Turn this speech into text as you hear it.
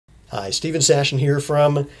Hi, Stephen Sashin here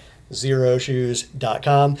from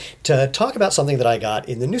XeroShoes.com to talk about something that I got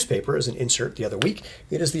in the newspaper as an insert the other week.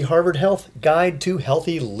 It is the Harvard Health Guide to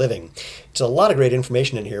Healthy Living. It's a lot of great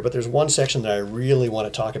information in here, but there's one section that I really want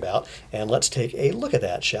to talk about, and let's take a look at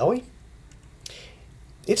that, shall we?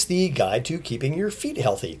 It's the guide to keeping your feet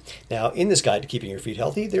healthy. Now, in this guide to keeping your feet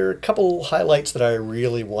healthy, there are a couple highlights that I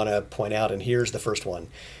really want to point out, and here's the first one.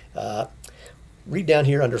 Read down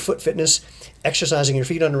here under foot fitness. Exercising your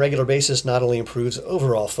feet on a regular basis not only improves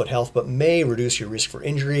overall foot health, but may reduce your risk for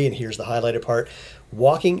injury. And here's the highlighted part.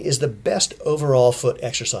 Walking is the best overall foot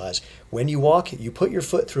exercise. When you walk, you put your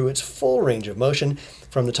foot through its full range of motion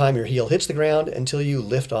from the time your heel hits the ground until you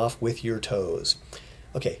lift off with your toes.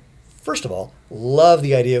 Okay. First of all, love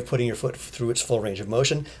the idea of putting your foot through its full range of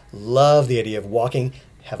motion. Love the idea of walking.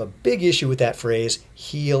 Have a big issue with that phrase,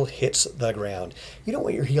 heel hits the ground. You don't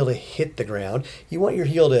want your heel to hit the ground. You want your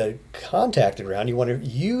heel to contact the ground. You want to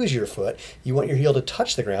use your foot. You want your heel to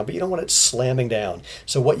touch the ground, but you don't want it slamming down.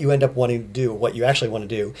 So what you end up wanting to do, what you actually want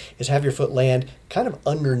to do, is have your foot land kind of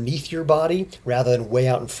underneath your body rather than way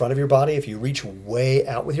out in front of your body. If you reach way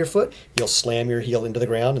out with your foot, you'll slam your heel into the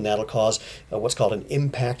ground, and that'll cause what's called an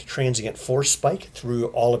impact transient force spike through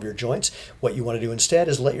all of your joints. What you want to do instead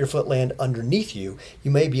is let your foot land underneath you.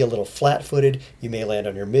 You may be a little flat-footed, you may land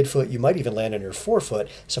on your midfoot, you might even land on your forefoot.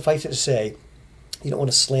 Suffice it to say, you don't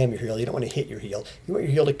want to slam your heel, you don't want to hit your heel, you want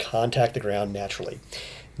your heel to contact the ground naturally.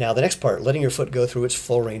 Now the next part, letting your foot go through its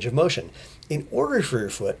full range of motion. In order for your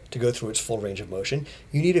foot to go through its full range of motion,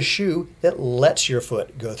 you need a shoe that lets your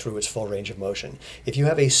foot go through its full range of motion. If you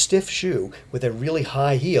have a stiff shoe with a really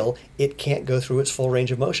high heel, it can't go through its full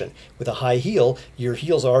range of motion. With a high heel, your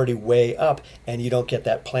heel's already way up and you don't get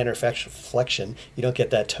that plantar flexion. You don't get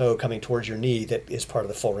that toe coming towards your knee that is part of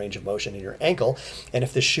the full range of motion in your ankle. And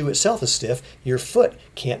if the shoe itself is stiff, your foot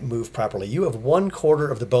can't move properly. You have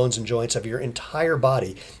 1/4 of the bones and joints of your entire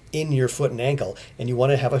body in your foot and ankle, and you want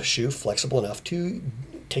to have a shoe flexible enough to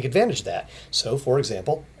take advantage of that. So, for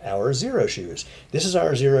example, our Xero shoes. This is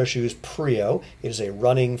our Xero shoes Prio. It is a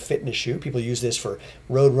running fitness shoe. People use this for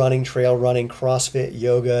road running, trail running, CrossFit,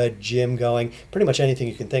 yoga, gym going, pretty much anything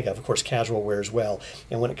you can think of. Of course, casual wear as well.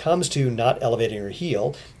 And when it comes to not elevating your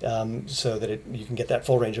heel so that you can get that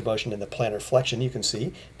full range of motion in the plantar flexion, you can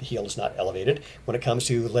see the heel is not elevated. When it comes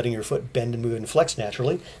to letting your foot bend and move and flex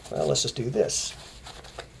naturally, well, let's just do this.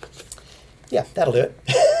 Yeah, that'll do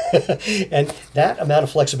it. And that amount of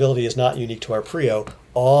flexibility is not unique to our Prio.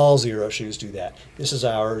 All Xero shoes do that. This is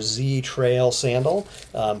our Z Trail sandal.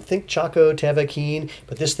 Think Chaco, Teva, Keen,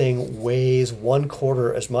 but this thing weighs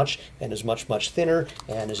 1/4 as much and is much, much thinner.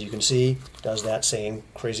 And as you can see, does that same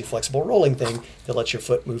crazy flexible rolling thing that lets your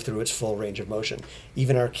foot move through its full range of motion.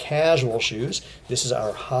 Even our casual shoes, this is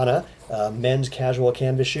our Hana men's casual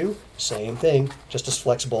canvas shoe. Same thing, just as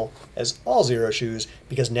flexible as all Xero shoes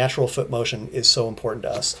because natural foot motion is so important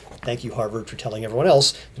to us. Thank you, Harvard, for telling everyone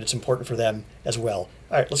else that it's important for them as well.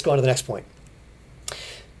 All right, let's go on to the next point.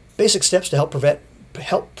 Basic steps to help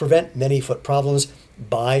prevent many foot problems.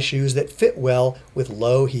 Buy shoes that fit well with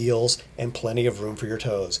low heels and plenty of room for your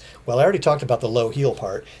toes. Well, I already talked about the low heel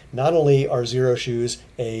part. Not only are Xero shoes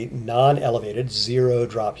a non-elevated, zero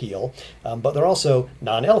drop heel, but they're also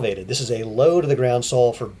non-elevated. This is a low to the ground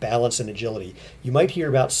sole for balance and agility. You might hear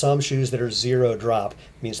about some shoes that are zero drop,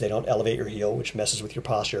 means they don't elevate your heel, which messes with your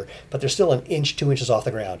posture, but they're still 1 inch, 2 inches off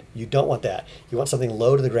the ground. You don't want that. You want something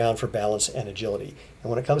low to the ground for balance and agility. And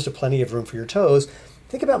when it comes to plenty of room for your toes,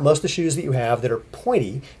 think about most of the shoes that you have that are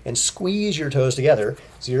pointy and squeeze your toes together.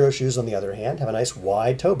 Xero shoes, on the other hand, have a nice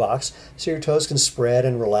wide toe box so your toes can spread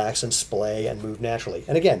and relax and splay and move naturally.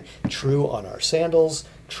 And again, true on our sandals,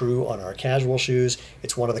 true on our casual shoes.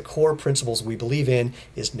 It's one of the core principles we believe in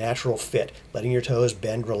is natural fit, letting your toes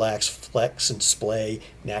bend, relax, flex, and splay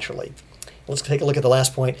naturally. Let's take a look at the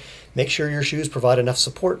last point. Make sure your shoes provide enough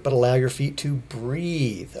support but allow your feet to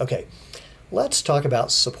breathe. Okay, let's talk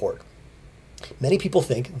about support. Many people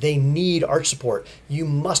think they need arch support. You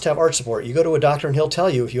must have arch support. You go to a doctor and he'll tell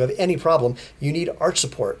you if you have any problem, you need arch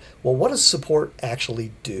support. Well, what does support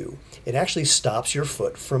actually do? It actually stops your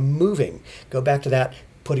foot from moving. Go back to that,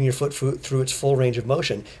 putting your foot through its full range of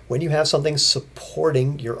motion. When you have something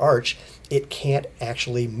supporting your arch, it can't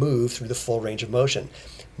actually move through the full range of motion.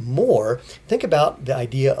 More, think about the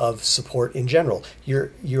idea of support in general.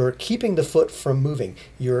 You're keeping the foot from moving.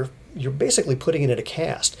 You're basically putting it in a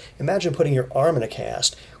cast. Imagine putting your arm in a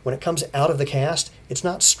cast. When it comes out of the cast, it's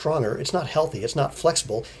not stronger, it's not healthy, it's not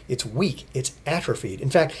flexible, it's weak, it's atrophied. In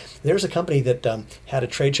fact, there's a company that had a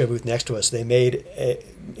trade show booth next to us. They made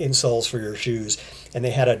insoles for your shoes, and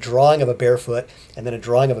they had a drawing of a barefoot and then a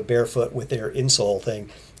drawing of a barefoot with their insole thing.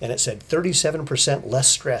 and it said 37% less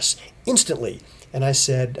stress instantly. And I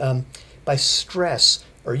said, by stress,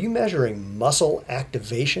 are you measuring muscle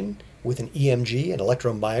activation with an EMG, an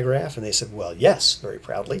electromyograph? And they said, well, yes, very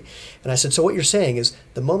proudly. And I said, so what you're saying is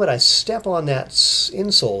the moment I step on that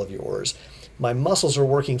insole of yours, my muscles are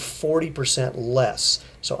working 40% less.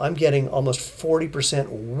 So I'm getting almost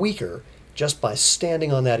 40% weaker just by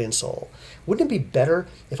standing on that insole. Wouldn't it be better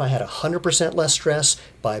if I had 100% less stress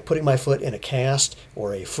by putting my foot in a cast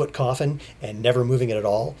or a foot coffin and never moving it at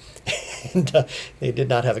all? And they did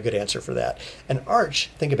not have a good answer for that. An arch,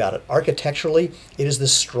 think about it, architecturally, it is the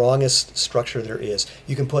strongest structure there is.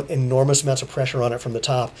 You can put enormous amounts of pressure on it from the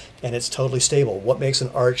top and it's totally stable. What makes an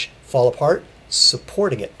arch fall apart?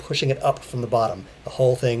 Supporting it, pushing it up from the bottom. The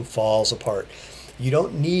whole thing falls apart. You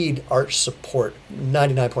don't need arch support,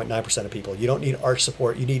 99.9% of people. You don't need arch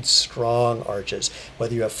support. You need strong arches.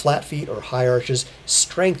 Whether you have flat feet or high arches,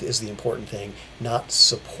 strength is the important thing, not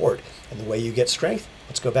support. And the way you get strength,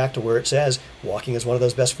 let's go back to where it says walking is one of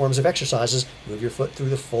those best forms of exercises. Move your foot through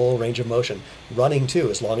the full range of motion. Running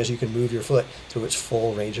too, as long as you can move your foot through its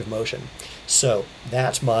full range of motion. So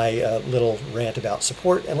that's my little rant about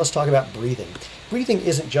support. And let's talk about breathing. Breathing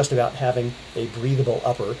isn't just about having a breathable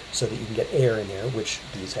upper so that you can get air in there, which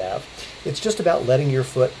these have. It's just about letting your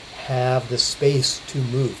foot have the space to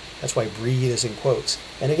move. That's why breathe is in quotes.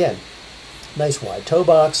 And again, nice wide toe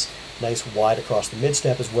box, nice wide across the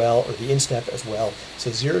mid-step as well, or the instep as well. So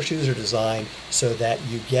Xero shoes are designed so that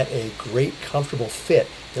you get a great comfortable fit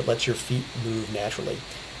that lets your feet move naturally.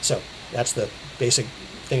 So that's the basic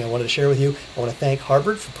thing I wanted to share with you. I want to thank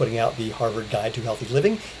Harvard for putting out the Harvard Guide to Healthy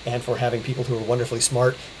Living and for having people who are wonderfully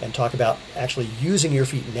smart and talk about actually using your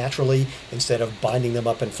feet naturally instead of binding them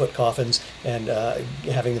up in foot coffins and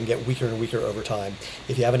having them get weaker and weaker over time.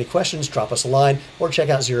 If you have any questions, drop us a line or check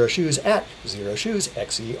out Xero Shoes at Xero Shoes,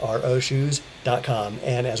 Xero shoes.com.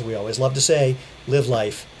 And as we always love to say, live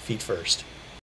life feet first.